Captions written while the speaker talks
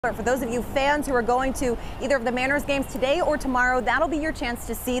For those of you fans who are going to either of the Mariners games today or tomorrow, that'll be your chance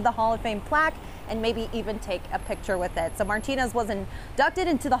to see the Hall of Fame plaque and maybe even take a picture with it. So Martinez was inducted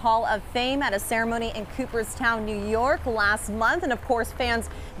into the Hall of Fame at a ceremony in Cooperstown, New York last month. And of course,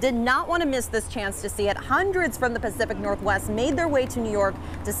 fans did not want to miss this chance to see it. Hundreds from the Pacific Northwest made their way to New York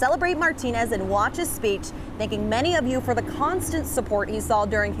to celebrate Martinez and watch his speech, thanking many of you for the constant support he saw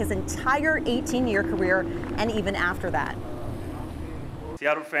during his entire 18-year career and even after that.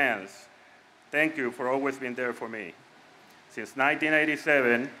 Seattle fans, thank you for always being there for me. Since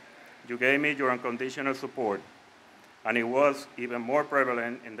 1987, you gave me your unconditional support, and it was even more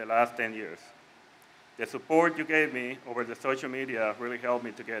prevalent in the last 10 years. The support you gave me over the social media really helped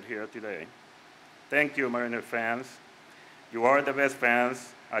me to get here today. Thank you, Mariners fans. You are the best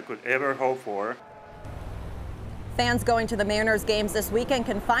fans I could ever hope for. Fans going to the Mariners games this weekend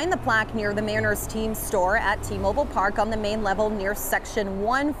can find the plaque near the Mariners team store at T-Mobile Park on the main level near section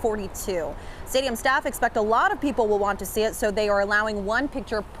 142. Stadium staff expect a lot of people will want to see it, so they are allowing one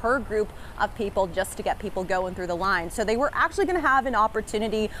picture per group of people just to get people going through the line. So they were actually going to have an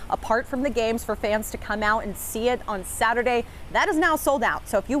opportunity apart from the games for fans to come out and see it on Saturday. That is now sold out.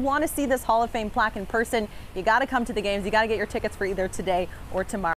 So if you want to see this Hall of Fame plaque in person, you got to come to the games. You got to get your tickets for either today or tomorrow.